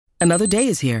Another day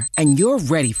is here, and you're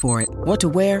ready for it. What to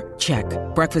wear? Check.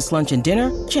 Breakfast, lunch, and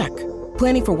dinner? Check.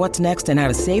 Planning for what's next and how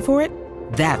to save for it?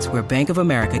 That's where Bank of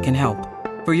America can help.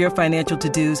 For your financial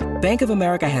to-dos, Bank of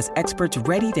America has experts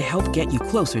ready to help get you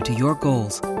closer to your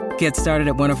goals. Get started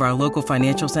at one of our local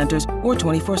financial centers or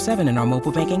 24/7 in our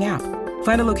mobile banking app.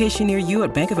 Find a location near you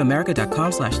at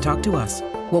bankofamerica.com/talktous.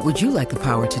 What would you like the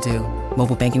power to do?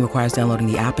 Mobile banking requires downloading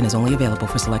the app and is only available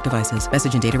for select devices.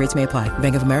 Message and data rates may apply.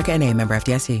 Bank of America N.A., member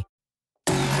FDIC.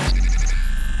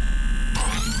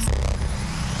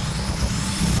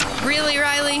 Really,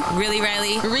 Riley? Really,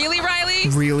 Riley? Really, Riley?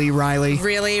 Really, Riley?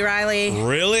 Really, Riley?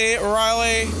 Really,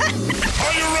 Riley?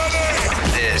 Are you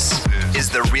ready? This is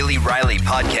the Really Riley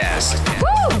podcast.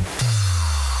 Woo!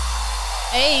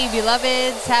 Hey,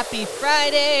 beloveds, happy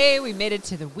Friday. We made it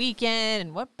to the weekend,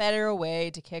 and what better way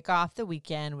to kick off the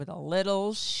weekend with a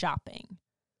little shopping?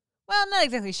 Well, not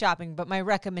exactly shopping, but my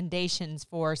recommendations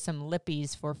for some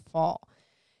lippies for fall.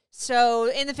 So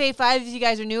in the Fave 5, if you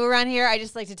guys are new around here, I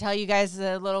just like to tell you guys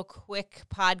a little quick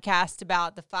podcast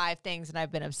about the 5 things that I've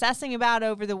been obsessing about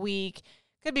over the week.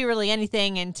 Could be really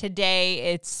anything, and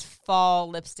today it's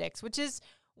fall lipsticks, which is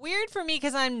weird for me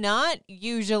because I'm not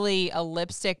usually a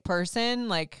lipstick person.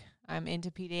 Like, I'm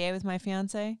into PDA with my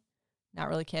fiance. Not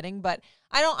really kidding, but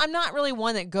I'm not really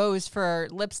one that goes for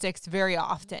lipsticks very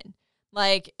often.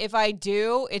 Like, if I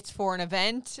do, it's for an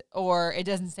event or it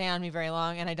doesn't stay on me very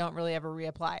long and I don't really ever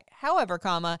reapply. However,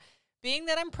 being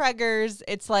that I'm preggers,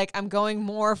 it's like I'm going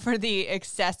more for the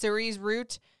accessories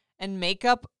route, and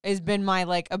makeup has been my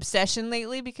obsession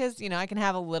lately because, I can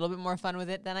have a little bit more fun with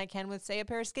it than I can with, say, a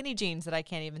pair of skinny jeans that I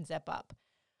can't even zip up.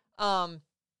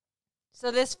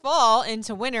 So this fall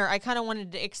into winter, I kind of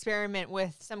wanted to experiment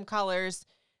with some colors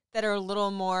that are a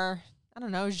little more,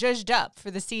 zhuzhed up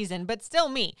for the season, but still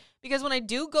me. Because when I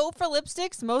do go for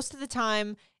lipsticks, most of the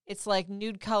time it's like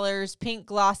nude colors, pink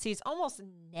glossies, almost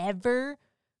never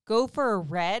go for a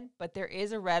red, but there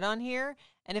is a red on here.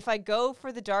 And if I go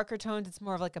for the darker tones, it's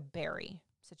more of like a berry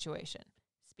situation.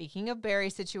 Speaking of berry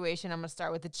situation, I'm going to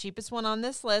start with the cheapest one on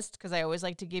this list because I always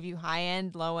like to give you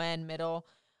high-end, low-end, middle.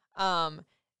 The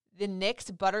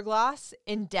NYX Butter Gloss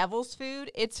in Devil's Food,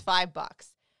 it's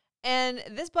 $5. And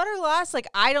this butter gloss,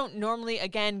 I don't normally,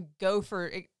 again, go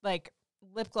for,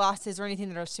 lip glosses or anything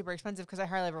that are super expensive because I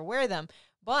hardly ever wear them.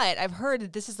 But I've heard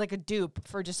that this is like a dupe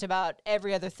for just about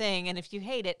every other thing. And if you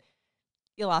hate it,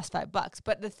 you lost $5.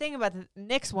 But the thing about the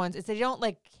NYX ones is they don't,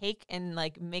 cake and,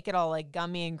 make it all,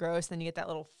 gummy and gross. Then you get that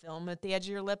little film at the edge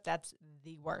of your lip. That's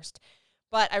the worst.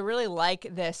 But I really like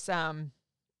this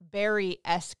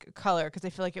berry-esque color because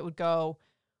I feel like it would go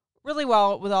really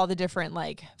well with all the different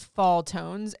fall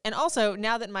tones. And also,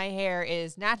 now that my hair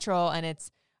is natural and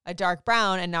it's a dark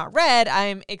brown and not red,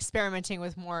 I'm experimenting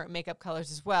with more makeup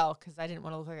colors as well because I didn't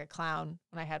want to look like a clown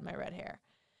when I had my red hair.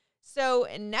 So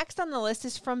next on the list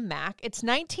is from MAC. It's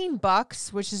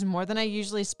 $19, which is more than I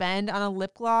usually spend on a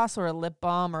lip gloss or a lip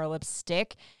balm or a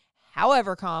lipstick.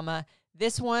 However,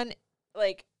 this one,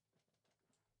 the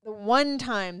one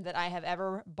time that I have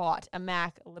ever bought a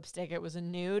MAC lipstick, it was a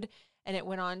nude. And it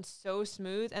went on so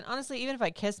smooth. And honestly, even if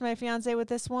I kissed my fiance with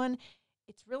this one,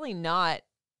 it's really not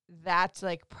that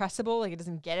pressable. It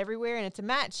doesn't get everywhere. And it's a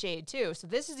matte shade too. So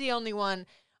this is the only one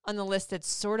on the list that's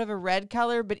sort of a red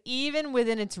color. But even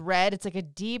within its red, it's like a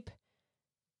deep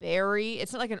berry.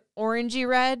 It's not like an orangey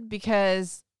red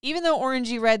because even though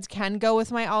orangey reds can go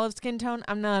with my olive skin tone,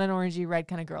 I'm not an orangey red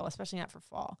kind of girl, especially not for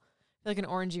fall. I feel like an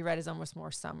orangey red is almost more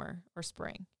summer or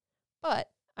spring. But,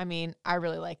 I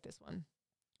really like this one.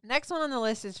 Next one on the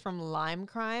list is from Lime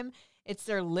Crime. It's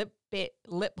their say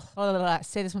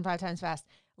this one 5 times fast.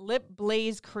 Lip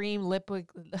Blaze Cream Liquid.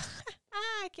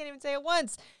 I can't even say it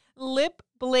once. Lip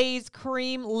Blaze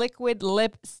Cream Liquid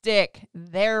Lipstick.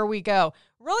 There we go.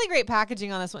 Really great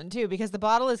packaging on this one too because the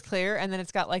bottle is clear and then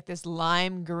it's got this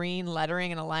lime green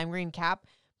lettering and a lime green cap.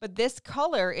 But this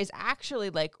color is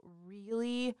actually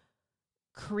really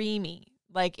creamy.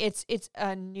 It's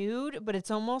a nude, but it's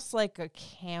almost like a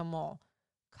camel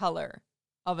color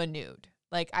of a nude.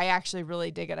 I actually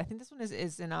really dig it. I think this one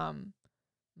is in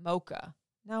mocha.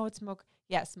 No, it's mocha.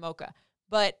 Yes, mocha.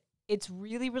 But it's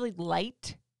really, really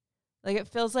light. It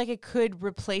feels like it could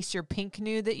replace your pink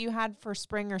nude that you had for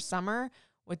spring or summer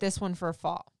with this one for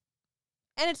fall.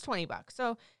 And it's $20.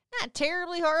 So not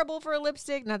terribly horrible for a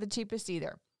lipstick, not the cheapest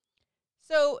either.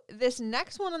 So this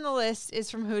next one on the list is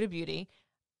from Huda Beauty.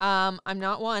 I'm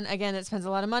not one, again, that spends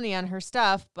a lot of money on her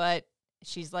stuff, but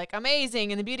she's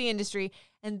amazing in the beauty industry.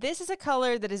 And this is a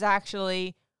color that is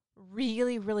actually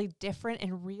really, really different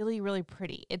and really, really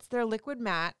pretty. It's their liquid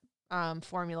matte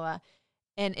formula.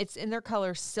 and it's in their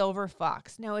color Silver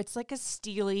Fox. Now, it's like a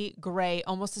steely gray,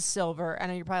 almost a silver. I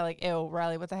know you're probably like, ew,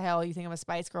 Riley, what the hell? You think I'm a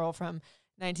Spice Girl from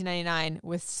 1999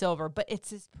 with silver. But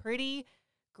it's this pretty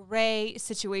gray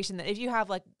situation that if you have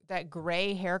like that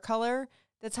gray hair color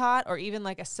that's hot, or even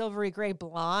like a silvery gray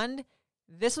blonde,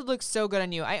 this would look so good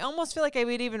on you. I almost feel like I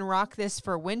would even rock this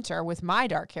for winter with my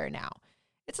dark hair now.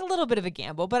 It's a little bit of a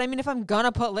gamble, but I mean, if I'm going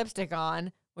to put lipstick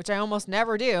on, which I almost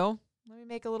never do, let me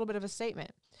make a little bit of a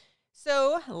statement.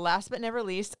 So last but never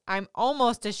least, I'm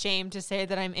almost ashamed to say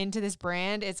that I'm into this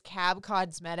brand. It's Cab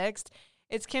Cosmetics.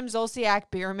 It's Kim Zolciak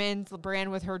Biermann's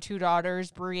brand with her two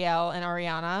daughters, Brielle and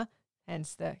Ariana,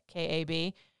 hence the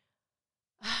KAB.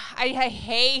 I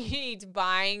hate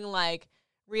buying like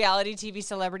reality TV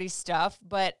celebrity stuff,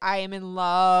 but I am in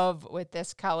love with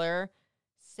this color.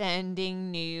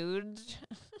 Sending Nude.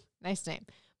 Nice name.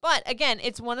 But again,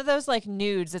 it's one of those like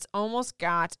nudes that's almost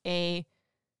got a,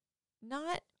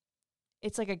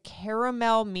 it's like a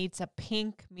caramel meets a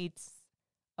pink meets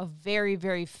a very,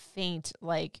 very faint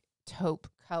like taupe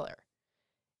color.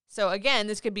 So again,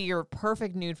 this could be your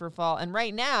perfect nude for fall. And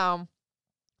right now,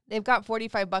 they've got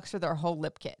 $45 for their whole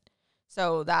lip kit.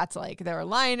 So that's like their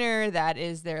liner, that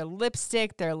is their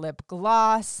lipstick, their lip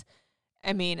gloss.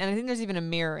 I mean, and I think there's even a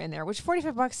mirror in there, which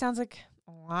 $45 sounds like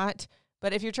a lot.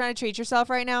 But if you're trying to treat yourself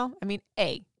right now, I mean,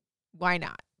 why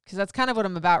not? Because that's kind of what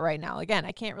I'm about right now. Again,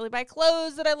 I can't really buy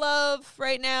clothes that I love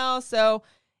right now, so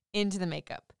into the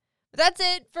makeup. But that's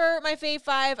it for my Fave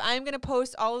 5. I'm going to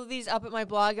post all of these up at my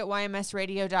blog at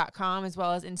ymsradio.com as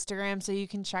well as Instagram, so you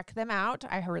can check them out.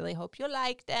 I really hope you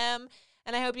like them,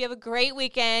 and I hope you have a great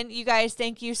weekend. You guys,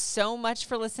 thank you so much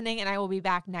for listening, and I will be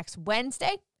back next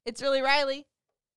Wednesday. It's Really Riley.